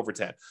 properties, something over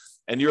 10.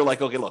 And you're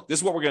like, okay, look, this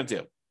is what we're going to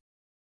do.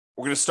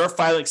 We're going to start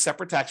filing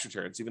separate tax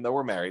returns, even though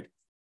we're married.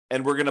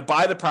 And we're going to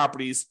buy the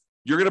properties.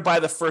 You're going to buy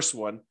the first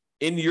one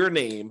in your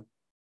name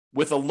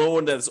with a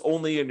loan that is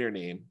only in your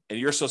name and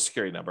your Social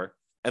Security number.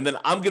 And then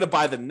I'm going to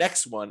buy the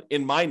next one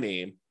in my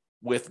name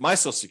with my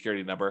Social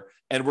Security number.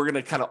 And we're going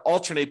to kind of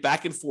alternate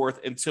back and forth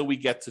until we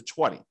get to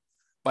 20.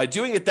 By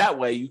doing it that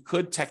way, you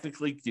could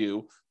technically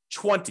do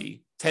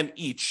 10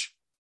 each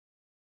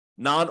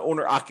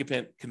non-owner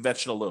occupant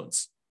conventional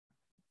loans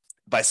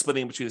by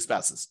splitting between the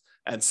spouses.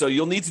 And so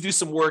you'll need to do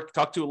some work,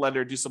 talk to a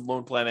lender, do some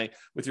loan planning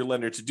with your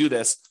lender to do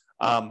this.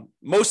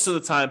 Most of the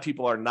time,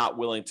 people are not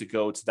willing to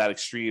go to that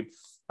extreme.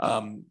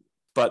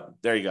 But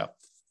there you go.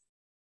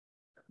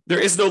 There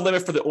is no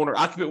limit for the owner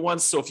occupant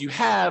ones. So if you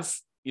have,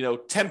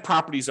 10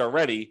 properties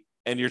already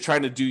and you're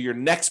trying to do your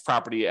next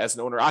property as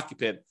an owner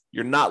occupant,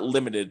 you're not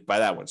limited by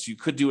that one. So you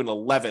could do an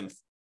 11th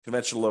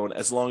conventional loan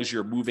as long as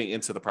you're moving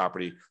into the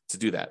property to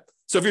do that.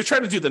 So if you're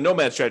trying to do the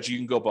Nomad strategy, you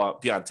can go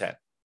beyond 10.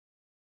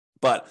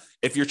 But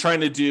if you're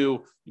trying to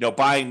do,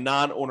 buying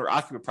non-owner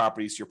occupant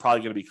properties, you're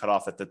probably going to be cut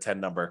off at the 10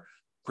 number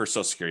per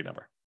Social Security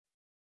number.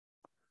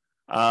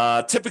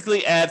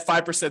 Typically add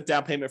 5%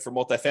 down payment for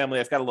multifamily.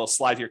 I've got a little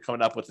slide here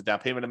coming up with the down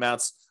payment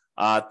amounts.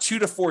 2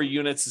 to 4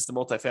 units is the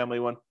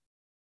multifamily one.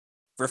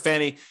 For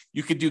Fannie,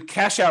 you could do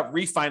cash out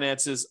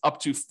refinances up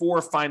to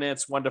 4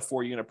 finance 1 to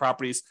 4 unit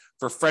properties.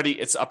 For Freddie,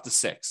 it's up to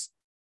 6.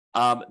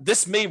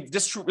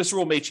 This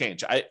rule may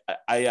change.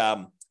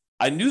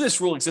 I knew this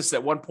rule existed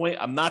at one point.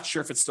 I'm not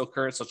sure if it's still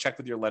current, so check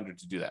with your lender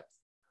to do that.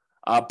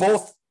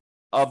 Both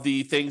of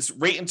the things,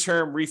 rate and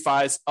term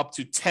refis up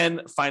to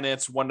 10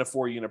 finance 1 to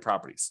 4 unit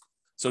properties.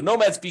 So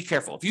Nomads, be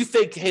careful. If you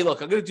think, hey,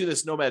 look, I'm going to do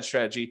this Nomad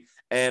strategy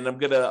and I'm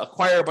going to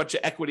acquire a bunch of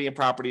equity in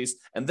properties,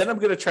 and then I'm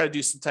going to try to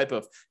do some type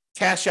of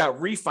cash out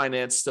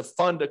refinance to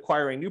fund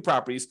acquiring new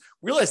properties,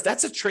 realize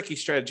that's a tricky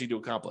strategy to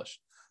accomplish.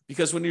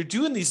 Because when you're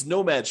doing these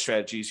nomad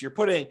strategies, you're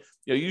putting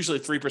usually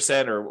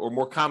 3% or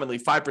more commonly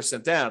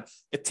 5% down.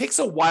 It takes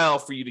a while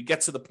for you to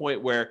get to the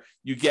point where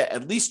you get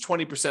at least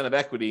 20% of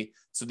equity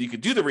so that you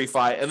could do the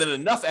refi, and then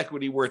enough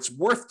equity where it's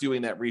worth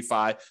doing that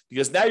refi,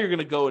 because now you're going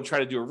to go and try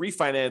to do a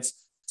refinance,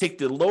 take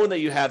the loan that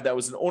you have that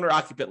was an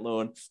owner-occupant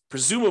loan,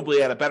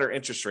 presumably at a better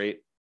interest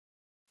rate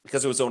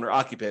because it was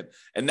owner-occupant,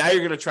 and now you're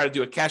going to try to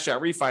do a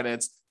cash-out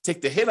refinance,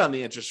 take the hit on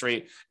the interest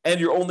rate, and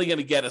you're only going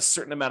to get a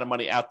certain amount of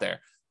money out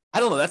there. I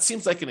don't know. That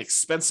seems like an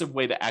expensive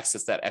way to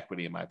access that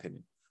equity, in my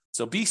opinion.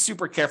 So be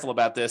super careful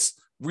about this.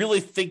 Really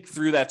think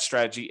through that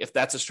strategy if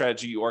that's a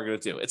strategy you are going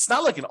to do. It's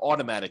not like an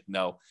automatic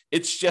no.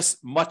 It's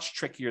just much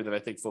trickier than I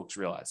think folks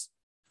realize.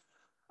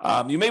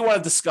 You may want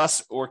to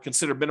discuss or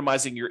consider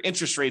minimizing your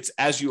interest rates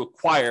as you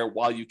acquire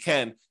while you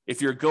can if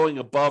you're going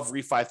above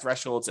refi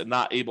thresholds and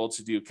not able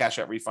to do cash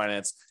out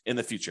refinance in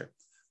the future.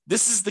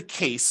 This is the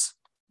case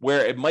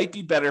where it might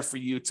be better for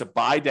you to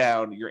buy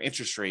down your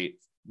interest rate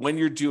when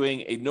you're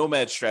doing a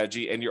nomad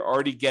strategy and you're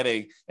already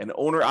getting an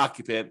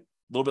owner-occupant, a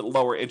little bit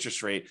lower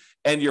interest rate,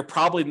 and you're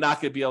probably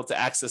not going to be able to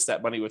access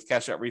that money with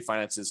cash out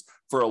refinances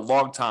for a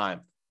long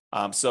time.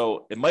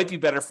 So it might be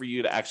better for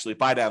you to actually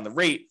buy down the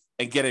rate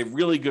and get a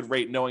really good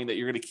rate knowing that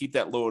you're going to keep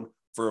that loan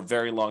for a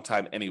very long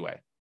time anyway.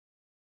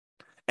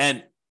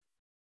 And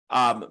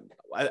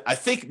I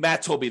think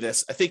Matt told me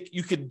this. I think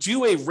you could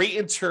do a rate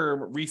and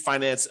term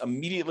refinance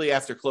immediately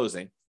after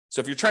closing.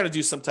 So if you're trying to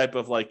do some type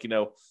of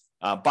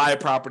buy a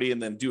property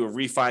and then do a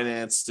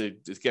refinance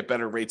to get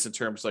better rates and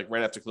terms like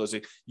right after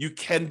closing, you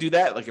can do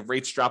that. Like if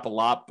rates drop a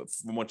lot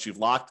from what you've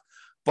locked,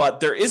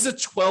 but there is a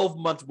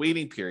 12-month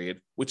waiting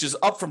period, which is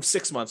up from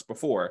 6 months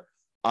before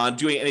on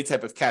doing any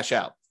type of cash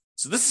out.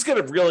 So this is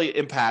going to really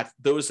impact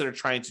those that are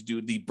trying to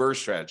do the BRRRR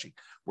strategy,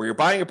 where you're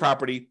buying a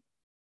property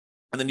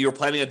and then you're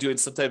planning on doing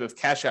some type of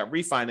cash out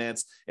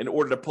refinance in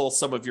order to pull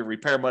some of your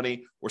repair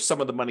money or some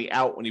of the money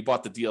out when you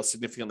bought the deal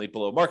significantly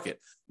below market.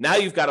 Now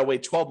you've got to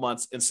wait 12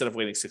 months instead of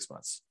waiting 6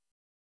 months.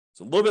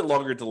 So a little bit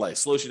longer delay,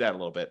 slows you down a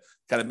little bit,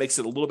 kind of makes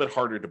it a little bit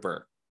harder to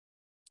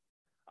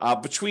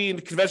BRRRR. Between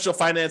conventional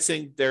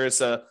financing, there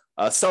is a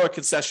seller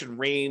concession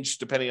range,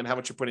 depending on how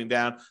much you're putting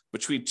down,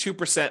 between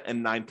 2%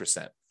 and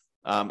 9%.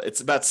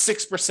 It's about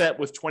 6%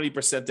 with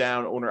 20%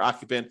 down owner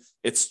occupant.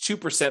 It's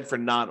 2% for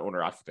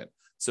non-owner occupant.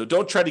 So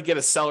don't try to get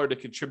a seller to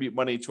contribute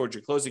money towards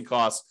your closing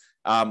costs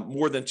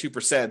more than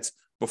 2%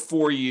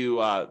 before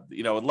you,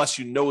 unless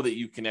you know that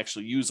you can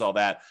actually use all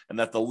that and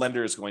that the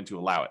lender is going to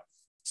allow it.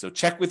 So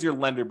check with your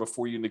lender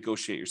before you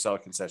negotiate your seller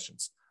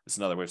concessions. That's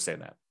another way of saying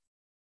that.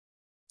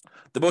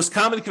 The most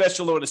common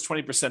conventional loan is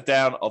 20%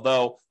 down,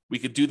 although we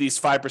could do these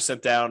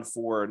 5% down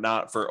for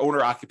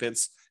owner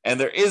occupants. And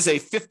there is a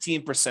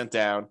 15%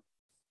 down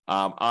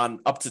on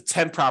up to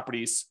 10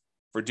 properties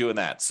for doing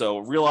that. So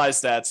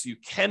realize that you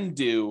can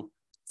do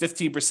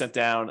 15%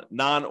 down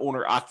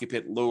non-owner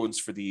occupant loans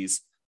for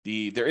these.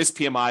 There is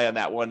PMI on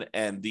that one,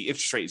 and the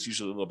interest rate is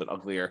usually a little bit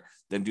uglier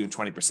than doing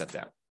 20%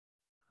 down.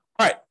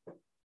 All right,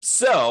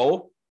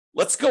 so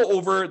let's go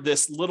over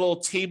this little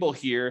table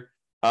here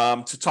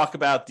to talk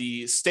about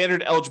the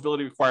standard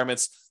eligibility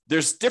requirements.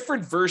 There's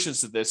different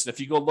versions of this, and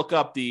if you go look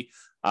up the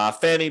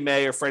Fannie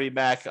Mae or Freddie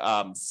Mac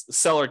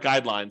seller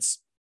guidelines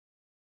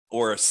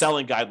or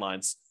selling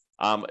guidelines,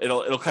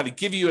 it'll kind of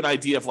give you an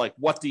idea of like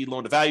what the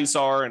loan to values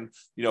are, and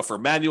for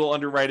manual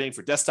underwriting,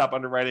 for desktop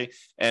underwriting,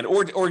 and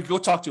or go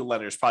talk to a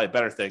lender is probably a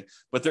better thing.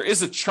 But there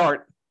is a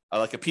chart,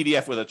 like a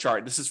PDF with a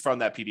chart. This is from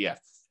that PDF,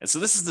 and so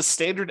this is the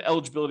standard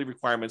eligibility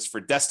requirements for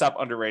desktop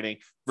underwriting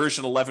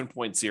version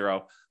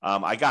 11.0.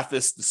 I got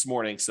this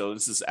morning, so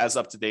this is as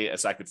up to date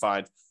as I could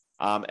find,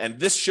 and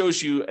this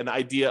shows you an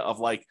idea of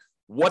like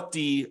what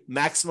the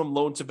maximum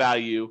loan to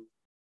value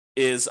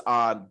is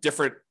on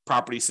different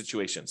property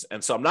situations.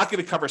 And so I'm not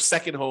going to cover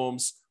second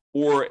homes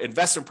or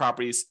investment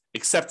properties,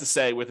 except to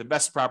say with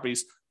investment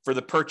properties for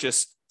the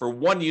purchase for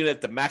one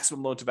unit, the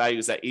maximum loan to value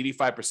is at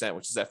 85%,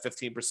 which is that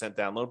 15%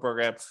 down loan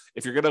program.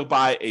 If you're going to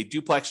buy a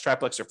duplex,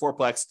 triplex, or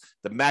fourplex,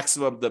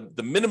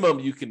 the minimum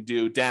you can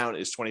do down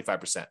is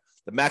 25%.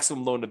 The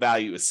maximum loan to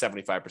value is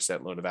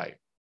 75% loan to value.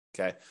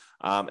 Okay.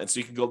 And so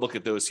you can go look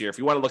at those here. If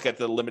you want to look at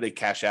the limited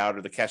cash out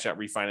or the cash out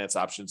refinance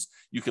options,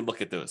 you can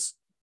look at those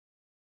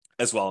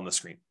as well on the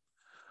screen.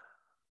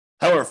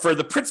 However, for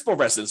the principal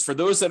residence, for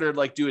those that are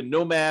like doing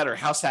nomad or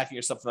house hacking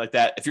or something like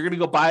that, if you're going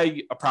to go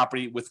buy a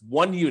property with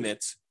one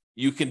unit,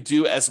 you can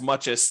do as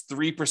much as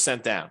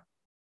 3% down.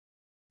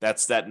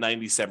 That's that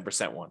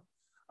 97% one.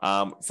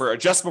 For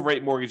adjustable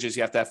rate mortgages,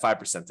 you have to have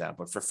 5% down.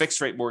 But for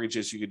fixed rate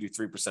mortgages, you could do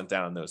 3%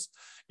 down on those.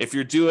 If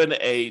you're doing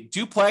a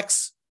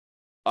duplex,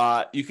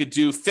 you could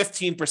do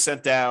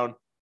 15% down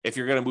if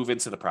you're going to move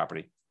into the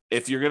property.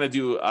 If you're going to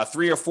do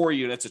 3 or 4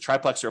 units, a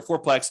triplex or a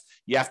fourplex,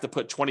 you have to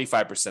put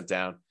 25%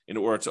 down in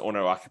order to own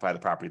or occupy the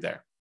property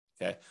there.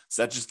 Okay,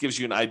 so that just gives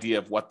you an idea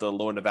of what the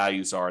loan to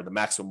values are, the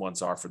maximum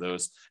ones are for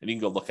those, and you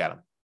can go look at them.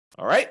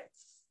 All right.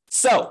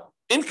 So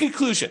in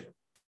conclusion,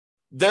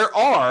 there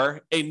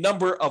are a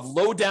number of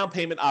low down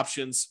payment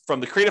options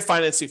from the creative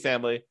financing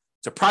family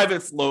to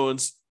private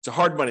loans, to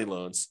hard money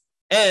loans.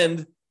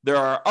 And there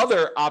are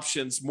other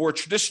options, more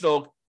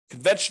traditional,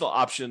 conventional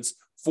options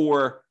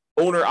for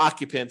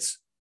owner-occupant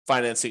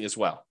financing as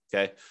well,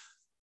 okay?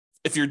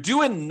 If you're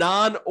doing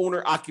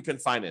non-owner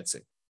occupant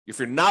financing, if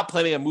you're not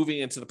planning on moving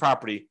into the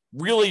property,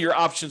 really your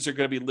options are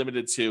going to be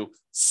limited to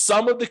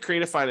some of the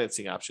creative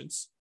financing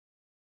options,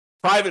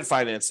 private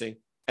financing,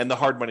 and the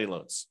hard money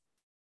loans,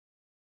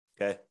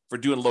 okay, for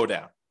doing low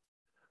down.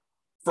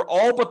 For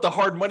all but the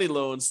hard money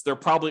loans, they're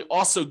probably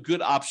also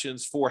good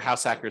options for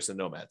house hackers and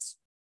nomads.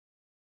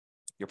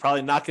 You're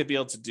probably not going to be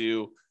able to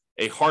do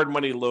a hard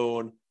money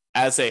loan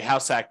as a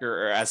house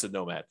hacker or as a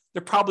nomad.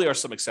 There probably are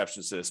some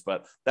exceptions to this,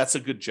 but that's a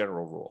good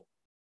general rule.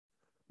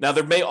 Now,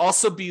 there may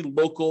also be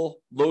local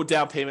low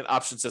down payment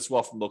options as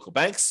well from local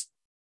banks,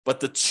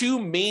 but the two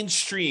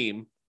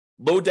mainstream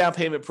low down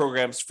payment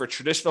programs for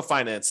traditional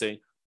financing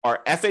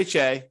are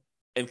FHA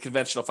and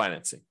conventional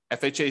financing.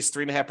 FHA is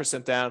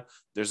 3.5% down.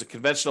 There's a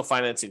conventional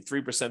financing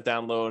 3%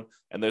 down loan,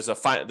 and there's a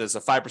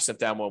 5%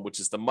 down one, which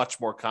is the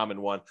much more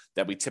common one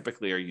that we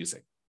typically are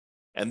using.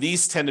 And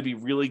these tend to be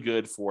really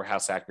good for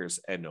house hackers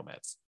and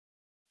nomads.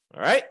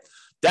 All right,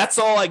 that's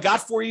all I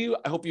got for you.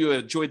 I hope you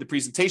enjoyed the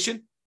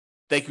presentation.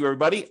 Thank you,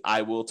 everybody.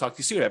 I will talk to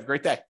you soon. Have a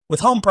great day. With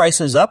home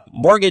prices up,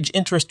 mortgage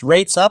interest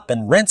rates up,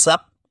 and rents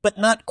up, but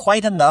not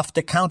quite enough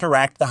to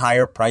counteract the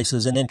higher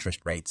prices and interest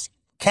rates,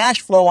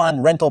 cash flow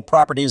on rental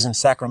properties in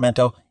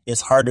Sacramento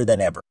is harder than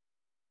ever.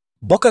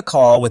 Book a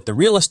call with the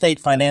Real Estate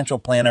Financial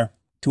Planner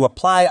to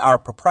apply our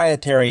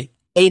proprietary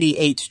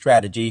 88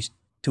 strategies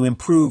to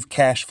improve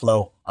cash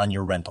flow on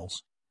your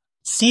rentals.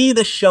 See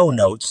the show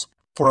notes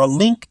for a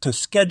link to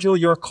schedule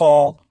your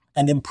call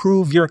and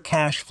improve your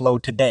cash flow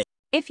today.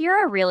 If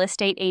you're a real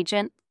estate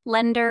agent,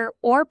 lender,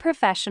 or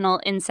professional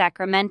in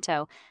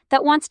Sacramento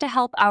that wants to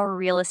help our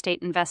real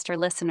estate investor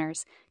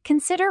listeners,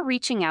 consider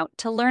reaching out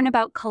to learn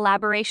about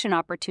collaboration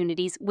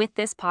opportunities with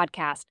this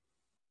podcast.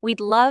 We'd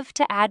love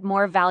to add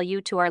more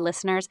value to our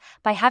listeners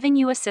by having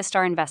you assist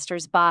our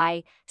investors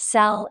buy,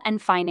 sell,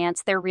 and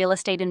finance their real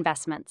estate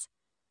investments.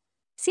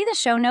 See the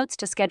show notes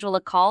to schedule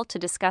a call to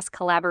discuss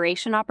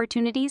collaboration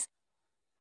opportunities